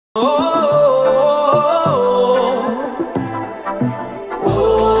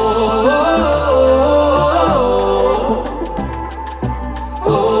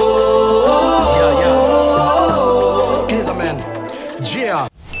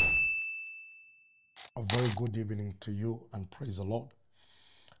A very good evening to you and praise the Lord.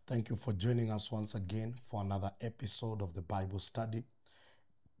 Thank you for joining us once again for another episode of the Bible study.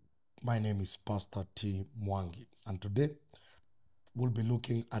 My name is Pastor T. Mwangi, and today we'll be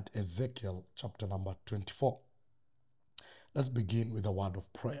looking at Ezekiel chapter number 24. Let's begin with a word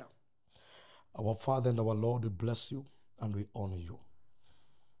of prayer. Our Father and our Lord, we bless you and we honor you.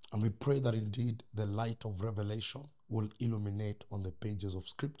 And we pray that indeed the light of revelation will illuminate on the pages of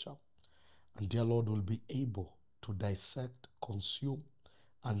Scripture. And dear Lord, will be able to dissect, consume,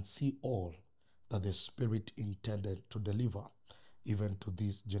 and see all that the Spirit intended to deliver, even to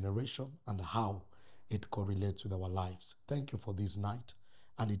this generation, and how it correlates with our lives. Thank you for this night.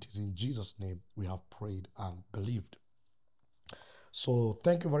 And it is in Jesus' name we have prayed and believed. So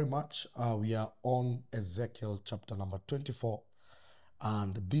thank you very much. We are on Ezekiel chapter number 24.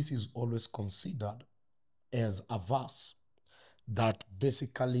 And this is always considered as a verse that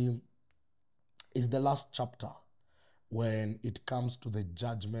basically is the last chapter when it comes to the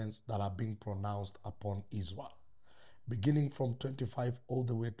judgments that are being pronounced upon Israel. Beginning from 25 all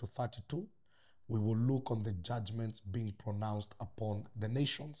the way to 32, we will look on the judgments being pronounced upon the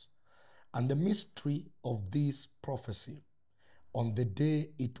nations. And the mystery of this prophecy, on the day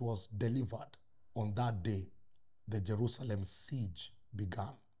it was delivered, on that day, the Jerusalem siege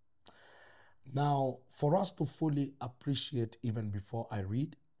began. Now, for us to fully appreciate, even before I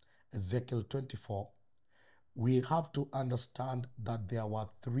read Ezekiel 24, we have to understand that there were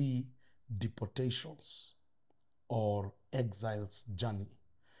three deportations or exiles' journey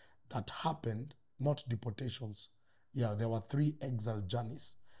that happened, not deportations. There were three exile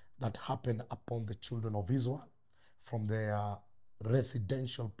journeys that happened upon the children of Israel from their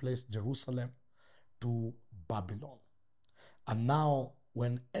residential place, Jerusalem, to Babylon. And now,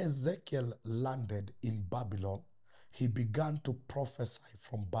 when Ezekiel landed in Babylon, he began to prophesy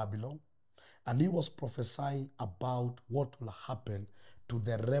from Babylon. And he was prophesying about what will happen to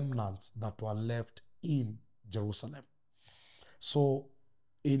the remnants that were left in Jerusalem. So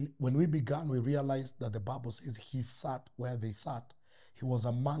when we began, we realized that the Bible says he sat where they sat. He was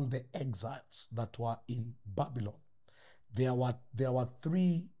among the exiles that were in Babylon. There were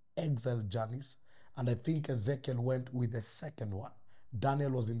three exile journeys, and I think Ezekiel went with the second one.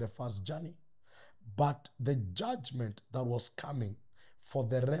 Daniel was in the first journey. But the judgment that was coming for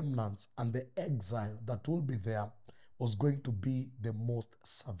the remnants and the exile that will be there was going to be the most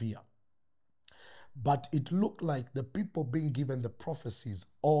severe. But it looked like the people being given the prophecies,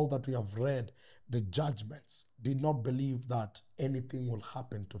 all that we have read, the judgments, did not believe that anything will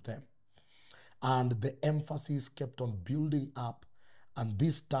happen to them. And the emphasis kept on building up. And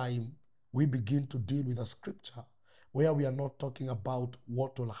this time we begin to deal with a scripture where we are not talking about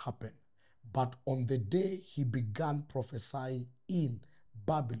what will happen. But on the day he began prophesying in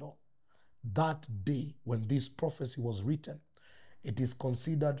Babylon, that day when this prophecy was written, it is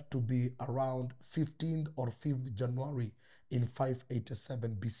considered to be around 15th or 5th January in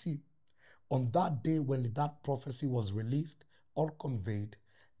 587 BC. On that day when that prophecy was released or conveyed,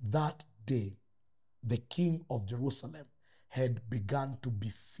 that day the king of Jerusalem had begun to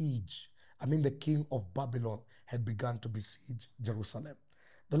besiege. The king of Babylon had begun to besiege Jerusalem.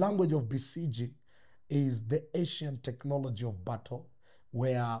 The language of besieging is the ancient technology of battle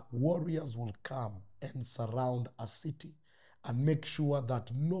where warriors will come and surround a city and make sure that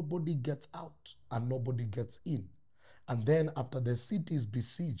nobody gets out and nobody gets in. And then after the city is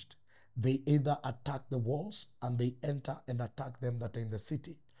besieged, they either attack the walls and they enter and attack them that are in the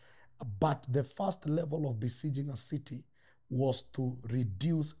city. But the first level of besieging a city was to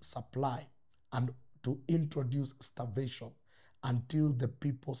reduce supply and to introduce starvation until the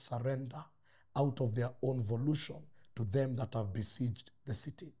people surrender out of their own volition to them that have besieged the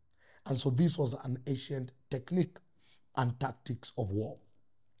city. And so this was an ancient technique and tactics of war.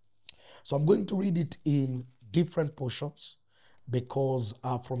 So I'm going to read it in different portions because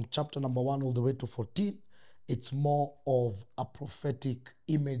from chapter number 1 all the way to 14, it's more of a prophetic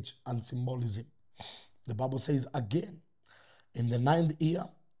image and symbolism. The Bible says, again, in the 9th year,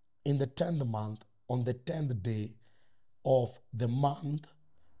 in the 10th month, on the 10th day of the month,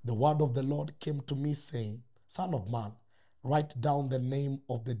 the word of the Lord came to me saying, Son of man, write down the name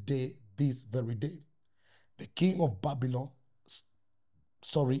of the day this very day. The king of Babylon,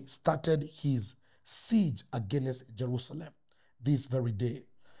 started his siege against Jerusalem this very day,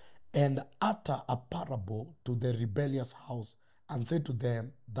 and utter a parable to the rebellious house and say to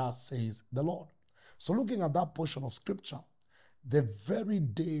them, thus says the Lord. So looking at that portion of scripture, the very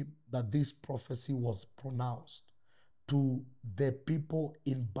day that this prophecy was pronounced to the people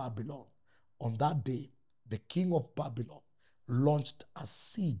in Babylon, on that day, the king of Babylon launched a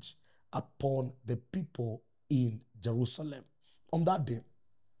siege upon the people in Jerusalem on that day.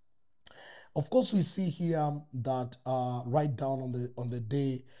 Of course, we see here that right down on the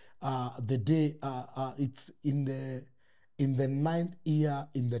day, it's in the ninth year,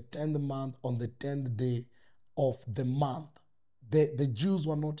 in the 10th month, on the 10th day of the month. The Jews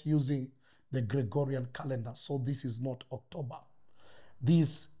were not using the Gregorian calendar, so this is not October.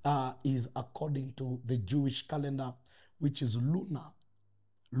 This is according to the Jewish calendar, which is lunar.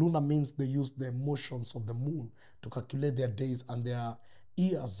 Lunar means they use the motions of the moon to calculate their days, and their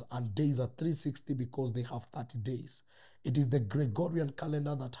years and days are 360 because they have 30 days. It is the Gregorian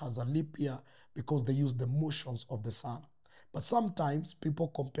calendar that has a leap year because they use the motions of the sun. But sometimes people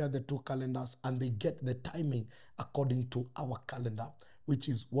compare the two calendars and they get the timing according to our calendar, which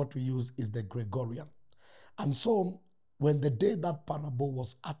is what we use is the Gregorian. And so when the day that parable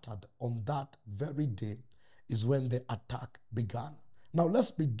was uttered, on that very day is when the attack began. Now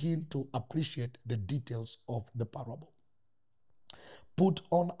let's begin to appreciate the details of the parable. Put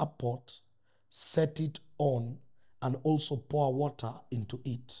on a pot, set it on, and also pour water into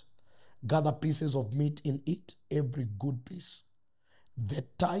it. Gather pieces of meat in it, every good piece. The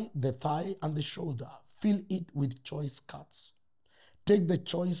thigh, and the shoulder. Fill it with choice cuts. Take the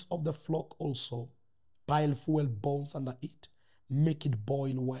choice of the flock also. Pile fuel bones under it. Make it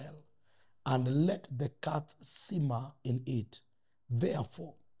boil well. And let the cat simmer in it.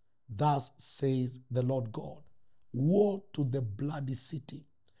 Therefore, thus says the Lord God, woe to the bloody city,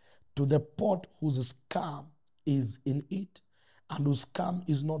 to the pot whose scum is in it, and whose scum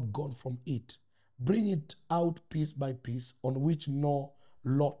is not gone from it. Bring it out piece by piece, on which no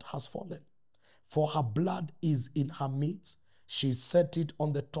lot has fallen. For her blood is in her midst. She set it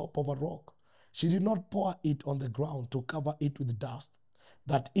on the top of a rock. She did not pour it on the ground to cover it with dust,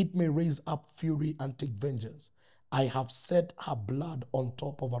 that it may raise up fury and take vengeance. I have set her blood on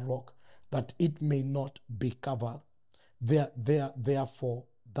top of a rock, that it may not be covered. Therefore,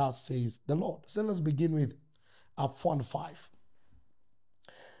 thus says the Lord. So let's begin with 4 and 5.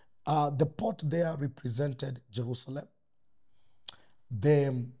 The pot there represented Jerusalem.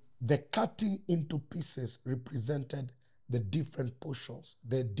 The cutting into pieces represented the different portions,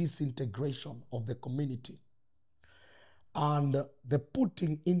 the disintegration of the community. And the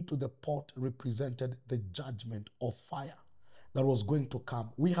putting into the pot represented the judgment of fire that was going to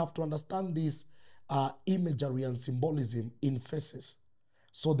come. We have to understand this imagery and symbolism in phases.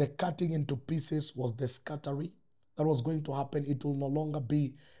 So the cutting into pieces was the scattering that was going to happen. It will no longer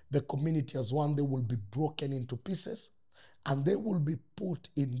be the community as one. They will be broken into pieces and they will be put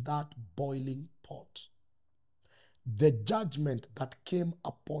in that boiling pot. The judgment that came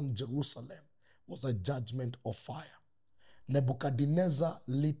upon Jerusalem was a judgment of fire. Nebuchadnezzar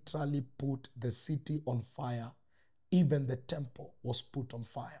literally put the city on fire. Even the temple was put on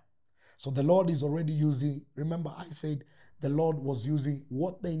fire. So the Lord is already using, remember I said the Lord was using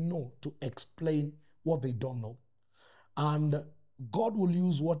what they know to explain what they don't know. And God will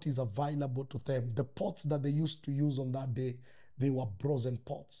use what is available to them. The pots that they used to use on that day, they were brazen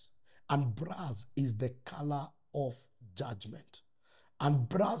pots. And brass is the color of judgment. And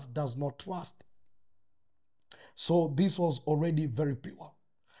brass does not trust. So this was already very pure.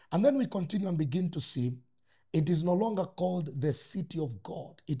 And then we continue and begin to see it is no longer called the city of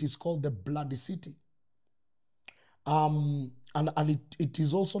God. It is called the bloody city. And it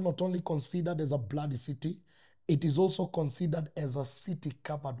is also not only considered as a bloody city, it is also considered as a city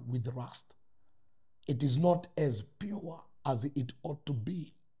covered with rust. It is not as pure as it ought to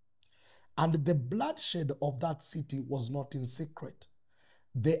be. And the bloodshed of that city was not in secret.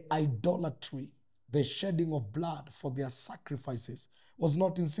 The idolatry, the shedding of blood for their sacrifices was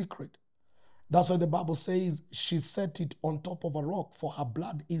not in secret. That's why the Bible says she set it on top of a rock, for her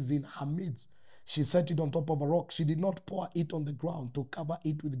blood is in her midst. She set it on top of a rock. She did not pour it on the ground to cover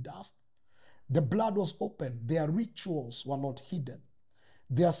it with dust. The blood was open. Their rituals were not hidden.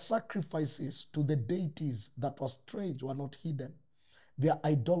 Their sacrifices to the deities that were strange were not hidden. Their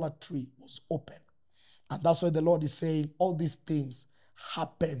idolatry was open. And that's why the Lord is saying all these things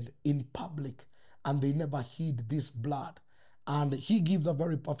happened in public and they never hid this blood. And he gives a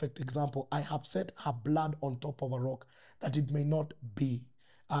very perfect example. I have set her blood on top of a rock that it may not be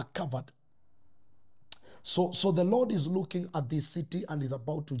covered. So the Lord is looking at this city and is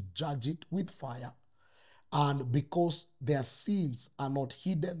about to judge it with fire. And because their sins are not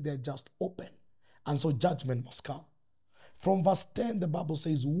hidden, they're just open. And so judgment must come. From verse 10, the Bible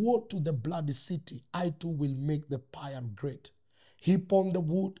says, woe to the bloody city. I too will make the pyre great. Heap on the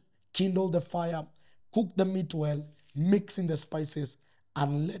wood, kindle the fire, cook the meat well, mix in the spices,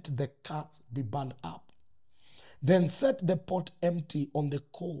 and let the cats be burned up. Then set the pot empty on the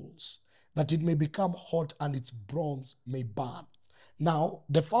coals, that it may become hot and its bronze may burn. Now,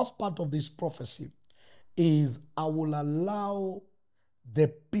 the first part of this prophecy is, I will allow the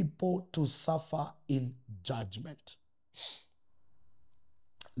people to suffer in judgment.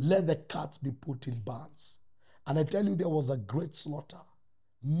 Let the cats be put in barns. And I tell you, there was a great slaughter.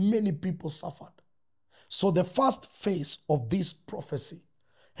 Many people suffered. So the first phase of this prophecy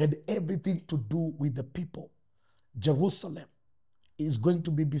had everything to do with the people. Jerusalem is going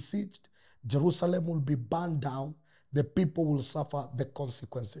to be besieged. Jerusalem will be burned down. The people will suffer the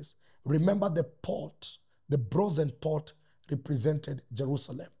consequences. Remember, the pot, the brazen pot, represented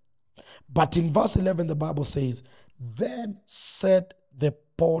Jerusalem. But in verse 11, the Bible says, then set the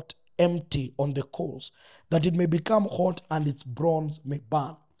pot empty on the coals, that it may become hot and its bronze may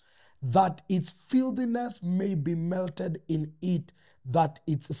burn, that its filthiness may be melted in it, that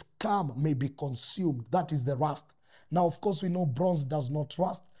its scum may be consumed. That is the rust. Now, of course, we know bronze does not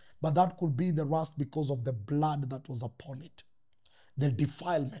rust, but that could be the rust because of the blood that was upon it, the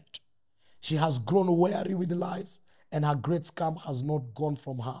defilement. She has grown weary with lies, and her great scum has not gone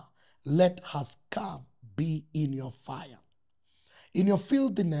from her. Let her scum be in your fire. In your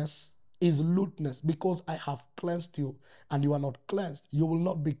filthiness is lewdness, because I have cleansed you, and you are not cleansed. You will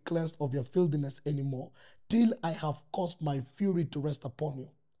not be cleansed of your filthiness anymore, till I have caused my fury to rest upon you.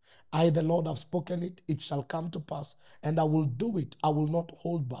 I, the Lord, have spoken it, it shall come to pass, and I will do it. I will not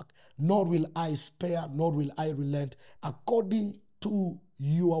hold back, nor will I spare, nor will I relent. According to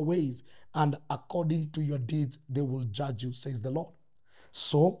your ways and according to your deeds, they will judge you, says the Lord.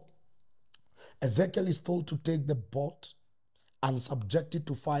 So, Ezekiel is told to take the pot and subject it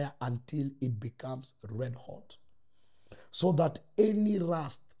to fire until it becomes red hot, so that any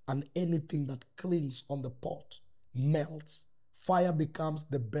rust and anything that clings on the pot melts. Fire becomes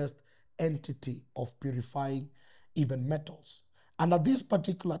the best entity of purifying even metals. And at this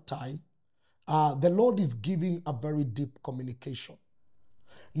particular time, the Lord is giving a very deep communication.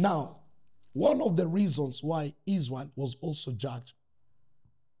 Now, one of the reasons why Israel was also judged,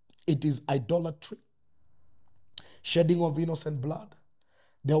 it is idolatry, shedding of innocent blood.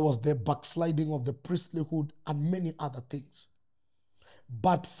 There was the backsliding of the priesthood and many other things.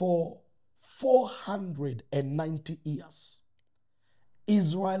 But for 490 years,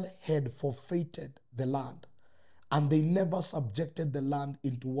 Israel had forfeited the land, and they never subjected the land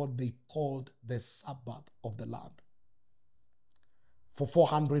into what they called the Sabbath of the land. For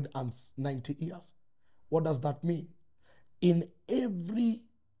 490 years. What does that mean? In every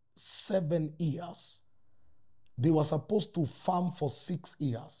 7 years, they were supposed to farm for 6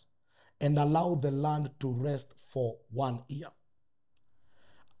 years and allow the land to rest for 1 year.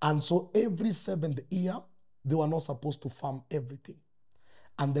 And so every 7th year, they were not supposed to farm everything.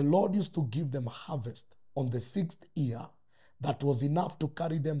 And the Lord used to give them harvest on the 6th year that was enough to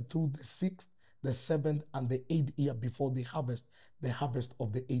carry them through the 6th, the 7th, and the 8th year before the harvest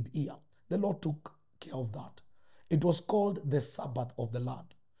of the 8th year. The Lord took care of that. It was called the Sabbath of the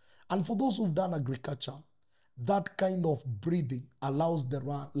land. And for those who've done agriculture, that kind of breathing allows the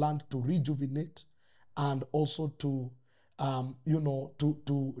land to rejuvenate and also to,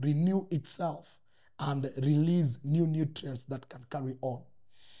 to renew itself and release new nutrients that can carry on.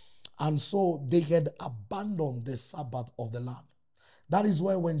 And so they had abandoned the Sabbath of the land. That is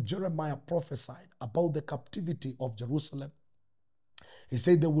why when Jeremiah prophesied about the captivity of Jerusalem, he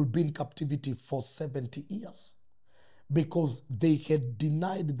said they will be in captivity for 70 years because they had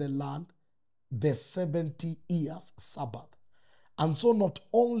denied the land the 70 years Sabbath. And so not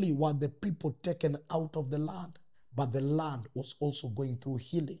only were the people taken out of the land, but the land was also going through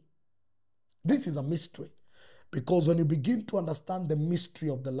healing. This is a mystery, because when you begin to understand the mystery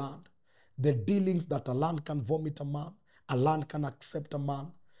of the land, the dealings that a land can vomit a man, a land can accept a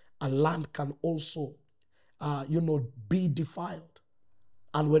man, a land can also, be defiled.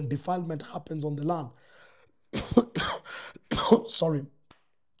 And when defilement happens on the land, sorry,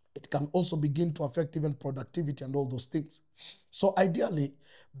 it can also begin to affect even productivity and all those things. So ideally,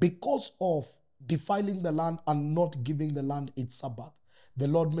 because of defiling the land and not giving the land its Sabbath, the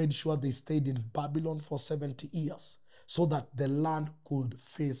Lord made sure they stayed in Babylon for 70 years so that the land could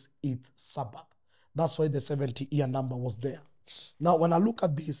face its Sabbath. That's why the 70-year number was there. Now, when I look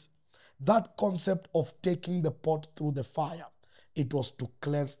at this, that concept of taking the pot through the fire, it was to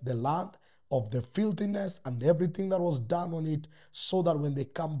cleanse the land of the filthiness and everything that was done on it, so that when they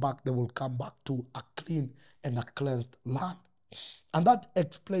come back, they will come back to a clean and a cleansed land. And that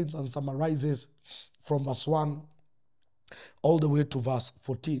explains and summarizes from verse 1 all the way to verse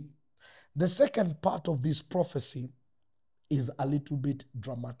 14. The second part of this prophecy is a little bit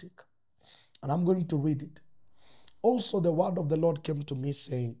dramatic, and I'm going to read it. Also the word of the Lord came to me,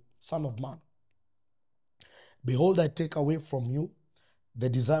 saying, Son of man, behold, I take away from you the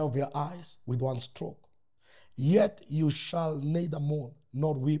desire of your eyes with one stroke. Yet you shall neither mourn,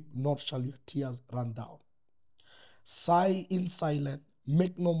 nor weep, nor shall your tears run down. Sigh in silence,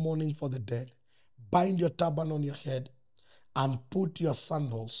 make no mourning for the dead. Bind your turban on your head, and put your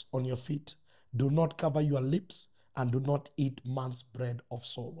sandals on your feet. Do not cover your lips, and do not eat man's bread of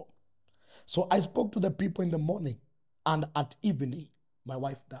sorrow. So I spoke to the people in the morning, and at evening my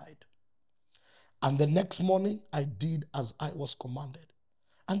wife died. And the next morning I did as I was commanded.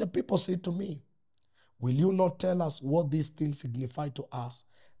 And the people said to me, will you not tell us what these things signify to us,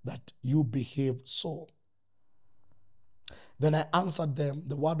 that you behave so? Then I answered them,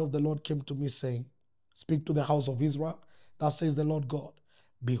 the word of the Lord came to me, saying, speak to the house of Israel. Thus says the Lord God,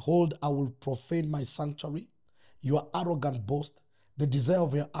 behold, I will profane my sanctuary, your arrogant boast, the desire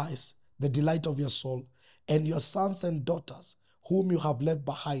of your eyes, the delight of your soul, and your sons and daughters, whom you have left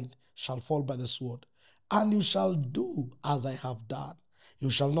behind, shall fall by the sword. And you shall do as I have done.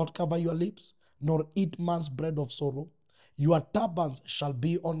 You shall not cover your lips, nor eat man's bread of sorrow. Your turbans shall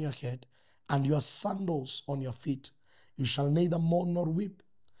be on your head, and your sandals on your feet. You shall neither mourn nor weep,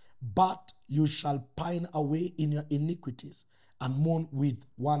 but you shall pine away in your iniquities, and mourn with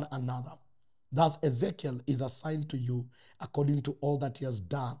one another. Thus Ezekiel is assigned to you according to all that he has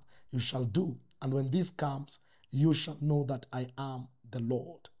done. You shall do, and when this comes, you shall know that I am the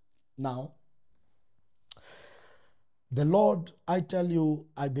Lord. Now, the Lord, I tell you,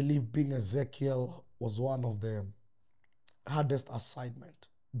 I believe being Ezekiel was one of the hardest assignment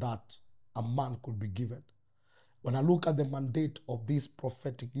that a man could be given. When I look at the mandate of this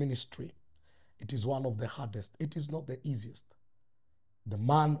prophetic ministry, it is one of the hardest. It is not the easiest. The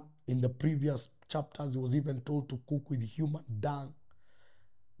man in the previous chapters, he was even told to cook with human dung.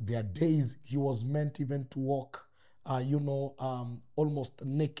 There are days he was meant even to walk, almost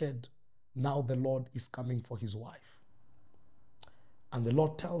naked. Now the Lord is coming for his wife. And the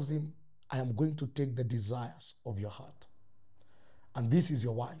Lord tells him, I am going to take the desires of your heart. And this is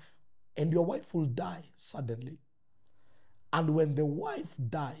your wife. And your wife will die suddenly. And when the wife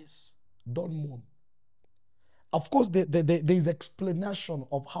dies, don't mourn. Of course, there is explanation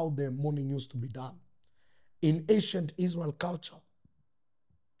of how the mourning used to be done. In ancient Israel culture,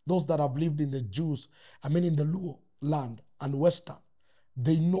 those that have lived in the in the Luo land and Western,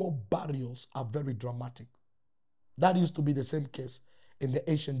 they know burials are very dramatic. That used to be the same case in the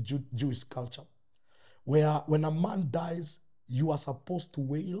ancient Jewish culture, where when a man dies, you are supposed to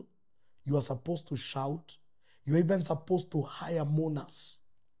wail, you are supposed to shout, you're even supposed to hire mourners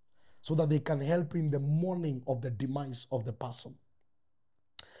so that they can help in the mourning of the demise of the person.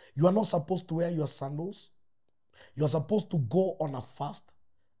 You are not supposed to wear your sandals. You are supposed to go on a fast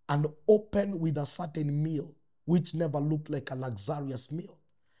and open with a certain meal, which never looked like a luxurious meal.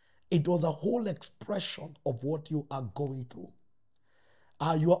 It was a whole expression of what you are going through.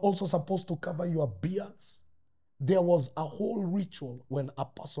 You are also supposed to cover your beards. There was a whole ritual when a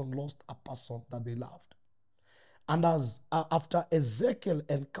person lost a person that they loved. And after Ezekiel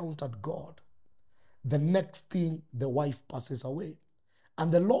encountered God, the next thing, the wife passes away.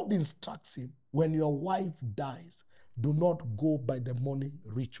 And the Lord instructs him, when your wife dies, do not go by the mourning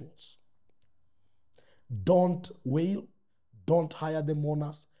rituals. Don't wail. Don't hire the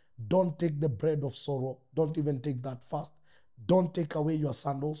mourners. Don't take the bread of sorrow. Don't even take that fast. Don't take away your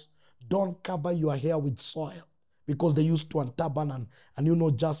sandals. Don't cover your hair with soil, because they used to unturban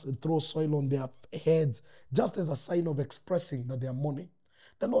and just throw soil on their heads just as a sign of expressing that they are mourning.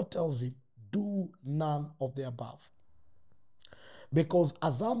 The Lord tells him, do none of the above. Because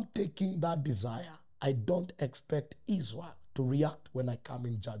as I'm taking that desire, I don't expect Israel to react when I come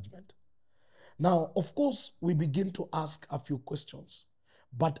in judgment. Now, of course, we begin to ask a few questions.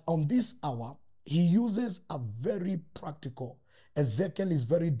 But on this hour, he uses a very practical. Ezekiel is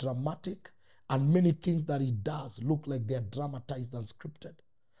very dramatic, and many things that he does look like they're dramatized and scripted.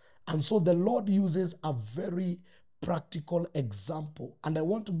 And so the Lord uses a very practical example. And I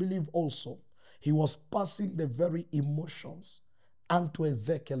want to believe also he was passing the very emotions unto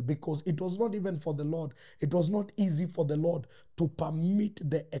Ezekiel, because it was not even for the Lord. It was not easy for the Lord to permit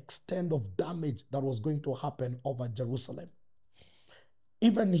the extent of damage that was going to happen over Jerusalem.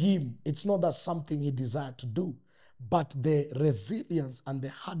 Even him, it's not that something he desired to do, but the resilience and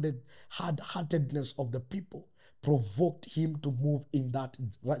the hard-heartedness of the people provoked him to move in that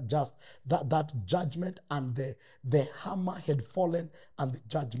judgment, and the hammer had fallen and the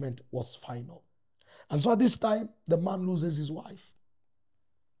judgment was final. And so at this time, the man loses his wife.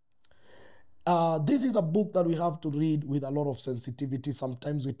 This is a book that we have to read with a lot of sensitivity.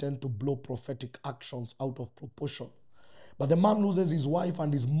 Sometimes we tend to blow prophetic actions out of proportion. But the man loses his wife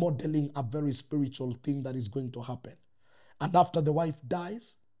and is modeling a very spiritual thing that is going to happen. And after the wife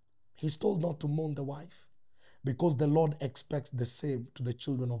dies, he's told not to mourn the wife because the Lord expects the same to the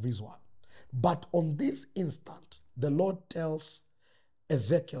children of Israel. But on this instant, the Lord tells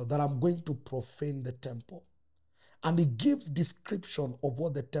Ezekiel that I'm going to profane the temple. And he gives description of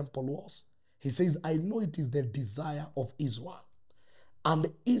what the temple was. He says, I know it is the desire of Israel.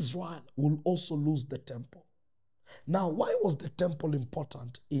 And Israel will also lose the temple. Now, why was the temple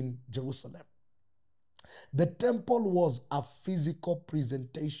important in Jerusalem? The temple was a physical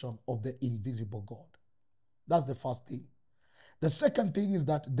presentation of the invisible God. That's the first thing. The second thing is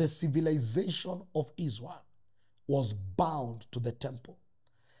that the civilization of Israel was bound to the temple.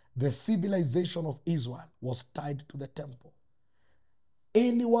 The civilization of Israel was tied to the temple.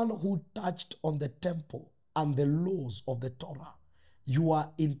 Anyone who touched on the temple and the laws of the Torah, you are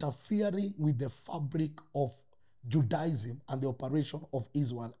interfering with the fabric of Judaism and the operation of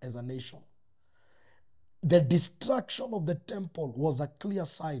Israel as a nation. The destruction of the temple was a clear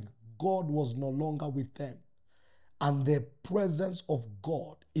sign God was no longer with them, and the presence of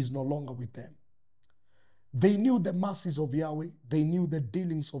God is no longer with them. They knew the mercies of Yahweh. They knew the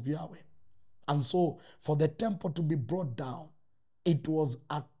dealings of Yahweh. And so for the temple to be brought down, it was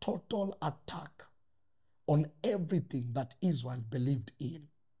a total attack on everything that Israel believed in.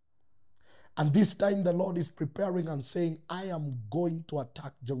 And this time the Lord is preparing and saying, I am going to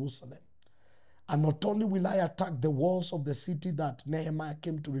attack Jerusalem. And not only will I attack the walls of the city that Nehemiah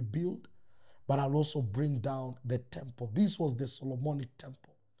came to rebuild, but I'll also bring down the temple. This was the Solomonic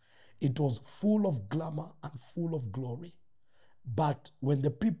temple. It was full of glamour and full of glory. But when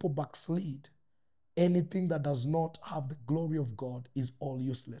the people backslid, anything that does not have the glory of God is all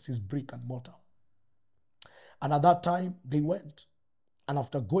useless, is brick and mortar. And at that time, they went. And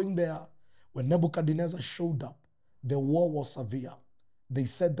after going there, when Nebuchadnezzar showed up, the war was severe. They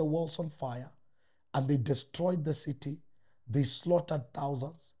set the walls on fire, and they destroyed the city. They slaughtered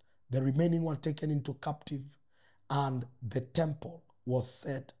thousands. The remaining were taken into captive, and the temple was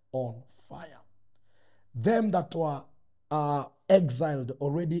set on fire. Them that were exiled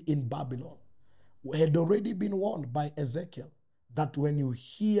already in Babylon had already been warned by Ezekiel that when you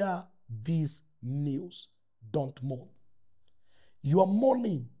hear this news, don't mourn. Your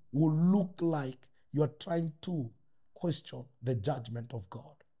mourning will look like you are trying to question the judgment of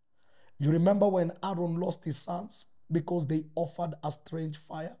God. You remember when Aaron lost his sons because they offered a strange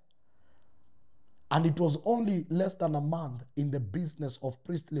fire? And it was only less than a month in the business of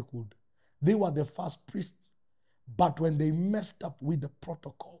priesthood. They were the first priests. But when they messed up with the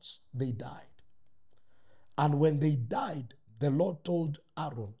protocols, they died. And when they died, the Lord told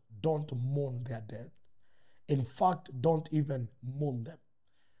Aaron, don't mourn their death. In fact, don't even mourn them.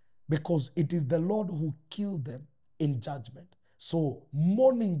 Because it is the Lord who killed them in judgment. So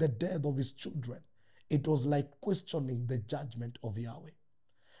mourning the death of his children, it was like questioning the judgment of Yahweh.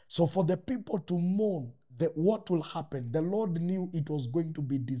 So for the people to mourn what will happen, the Lord knew it was going to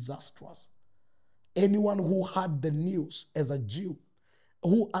be disastrous. Anyone who had the news as a Jew,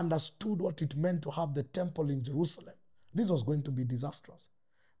 who understood what it meant to have the temple in Jerusalem, this was going to be disastrous.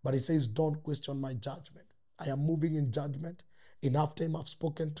 But he says, don't question my judgment. I am moving in judgment. Enough time I've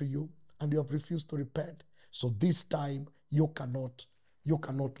spoken to you, and you have refused to repent. So this time you cannot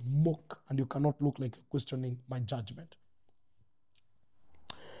mock, and you cannot look like you're questioning my judgment.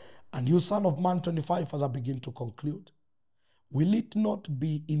 And you, Son of Man, 25, as I begin to conclude, will it not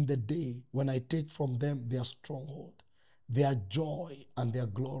be in the day when I take from them their stronghold, their joy and their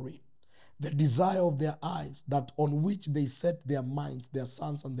glory, the desire of their eyes, that on which they set their minds, their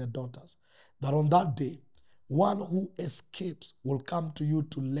sons and their daughters, that on that day, one who escapes will come to you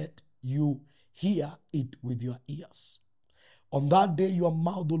to let you hear it with your ears. On that day, your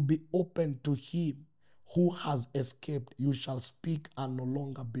mouth will be open to him who has escaped. You shall speak and no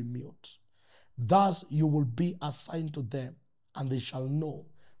longer be mute. Thus you will be a sign to them, and they shall know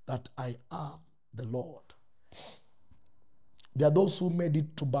that I am the Lord. There are those who made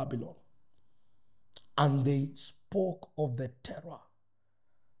it to Babylon, and they spoke of the terror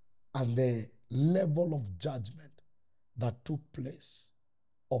and the level of judgment that took place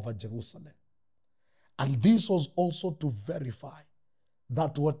over Jerusalem. And this was also to verify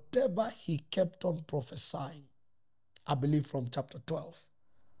that whatever he kept on prophesying, I believe from chapter 12,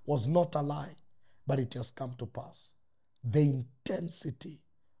 was not a lie, but it has come to pass. The intensity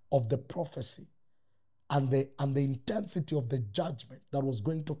of the prophecy and the intensity of the judgment that was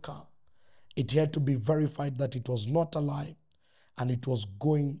going to come, it had to be verified that it was not a lie, and it was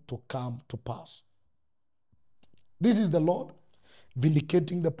going to come to pass. This is the Lord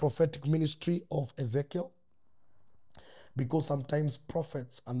vindicating the prophetic ministry of Ezekiel, because sometimes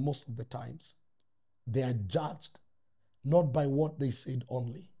prophets, and most of the times, they are judged not by what they said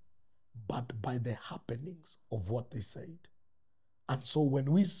only, but by the happenings of what they said. And so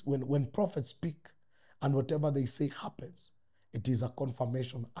when prophets speak and whatever they say happens, it is a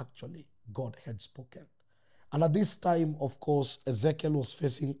confirmation actually God had spoken. And at this time, of course, Ezekiel was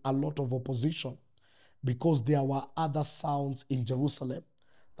facing a lot of opposition, because there were other sounds in Jerusalem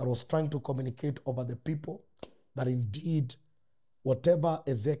that was trying to communicate over the people that indeed whatever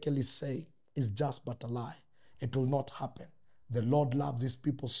Ezekiel is saying is just but a lie. It will not happen. The Lord loves his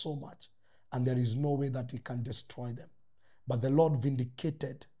people so much, and there is no way that he can destroy them. But the Lord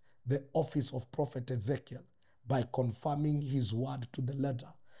vindicated the office of prophet Ezekiel by confirming his word to the letter.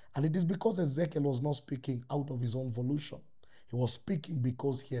 And it is because Ezekiel was not speaking out of his own volition. He was speaking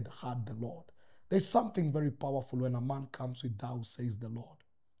because he had heard the Lord. There's something very powerful when a man comes with "Thou says the Lord."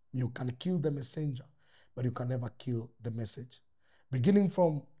 You can kill the messenger, but you can never kill the message. Beginning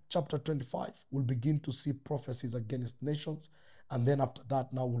from chapter 25, we'll begin to see prophecies against nations. And then after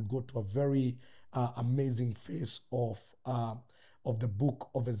that, now we'll go to a very amazing phase of the book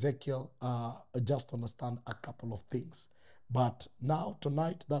of Ezekiel, just to understand a couple of things. But now,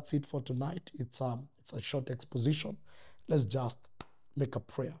 tonight, that's it for tonight. It's a short exposition. Let's just make a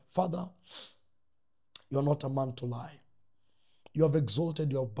prayer. Father, you're not a man to lie. You have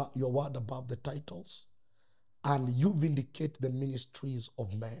exalted your word above the titles, and you vindicate the ministries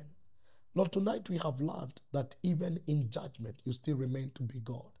of men. Lord, tonight we have learned that even in judgment, you still remain to be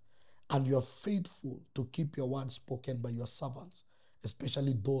God. And you are faithful to keep your word spoken by your servants,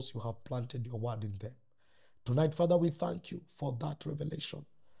 especially those you have planted your word in them. Tonight, Father, we thank you for that revelation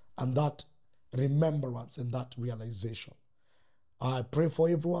and that remembrance and that realization. I pray for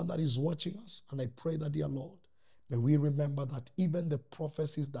everyone that is watching us, and I pray that, dear Lord, may we remember that even the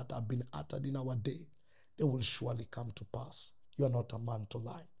prophecies that have been uttered in our day, they will surely come to pass. You are not a man to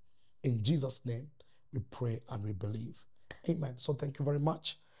lie. In Jesus' name, we pray and we believe. Amen. So thank you very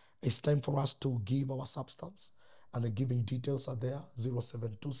much. It's time for us to give our substance, and the giving details are there: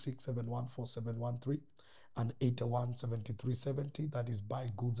 0726714713 and 817370. That is buy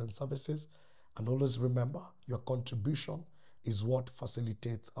goods and services. And always remember, your contribution is what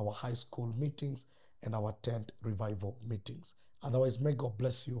facilitates our high school meetings and our tent revival meetings. Otherwise, may God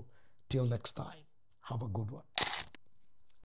bless you. Till next time, have a good one.